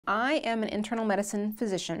I am an internal medicine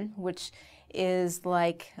physician, which is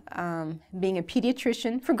like being a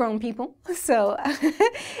pediatrician for grown people. So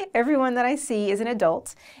everyone that I see is an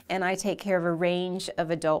adult, and I take care of a range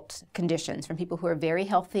of adult conditions, from people who are very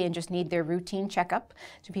healthy and just need their routine checkup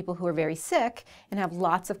to people who are very sick and have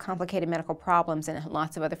lots of complicated medical problems and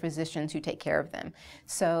lots of other physicians who take care of them.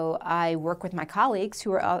 So I work with my colleagues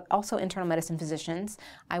who are also internal medicine physicians.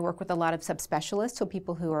 I work with a lot of subspecialists, so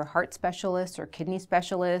people who are heart specialists or kidney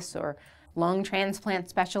specialists or lung transplant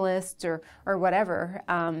specialists or whatever,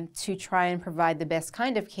 to try and provide the best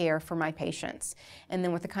kind of care for my patients. And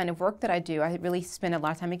then with the kind of work that I do, I really spend a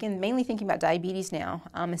lot of time, again, mainly thinking about diabetes now.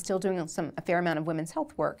 I'm still doing a fair amount of women's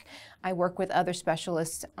health work. I work with other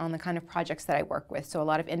specialists on the kind of projects that I work with. So a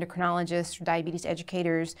lot of endocrinologists, diabetes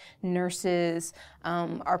educators, nurses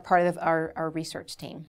are part of our research team.